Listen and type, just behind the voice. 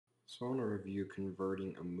So I want to review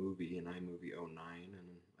converting a movie in iMovie '09,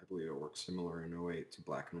 and I believe it works similar in '08 to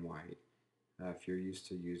black and white. If you're used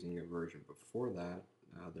to using a version before that,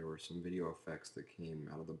 there were some video effects that came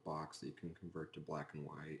out of the box that you can convert to black and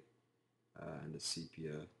white and to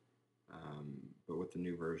sepia. But with the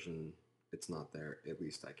new version, it's not there. At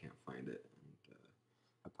least I can't find it. And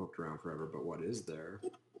I poked around forever, but what is there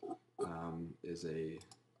is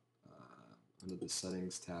under the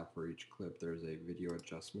settings tab for each clip, there's a video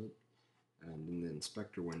adjustment. And in the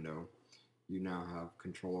inspector window, you now have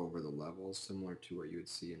control over the levels, similar to what you would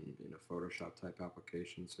see in a Photoshop type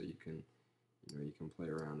application. So you can play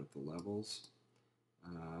around with the levels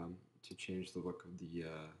to change the look of the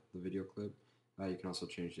video clip. You can also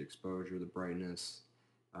change the exposure, the brightness.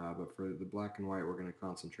 But for the black and white, we're going to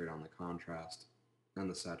concentrate on the contrast and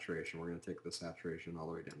the saturation. We're going to take the saturation all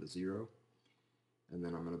the way down to 0. And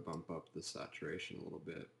then I'm going to bump up the saturation a little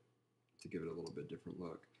bit to give it a little bit different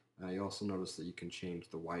look. You also notice that you can change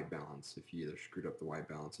the white balance if you either screwed up the white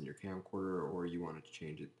balance in your camcorder or you wanted to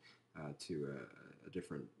change it to a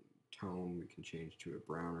different tone. We can change to a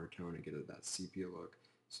browner tone and get it that sepia look.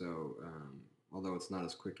 So although it's not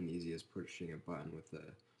as quick and easy as pushing a button with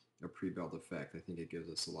a pre-built effect, I think it gives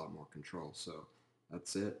us a lot more control. So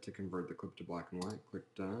that's it to convert the clip to black and white. Click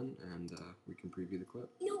done and we can preview the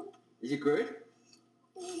clip. No. Is it good?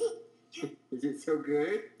 Is it so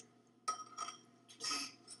good?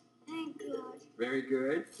 Very good. Very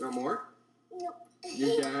good. Want more? No.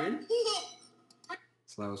 You're done?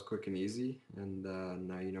 So that was quick and easy, and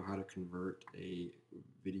now you know how to convert a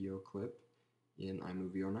video clip in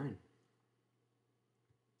iMovie '09.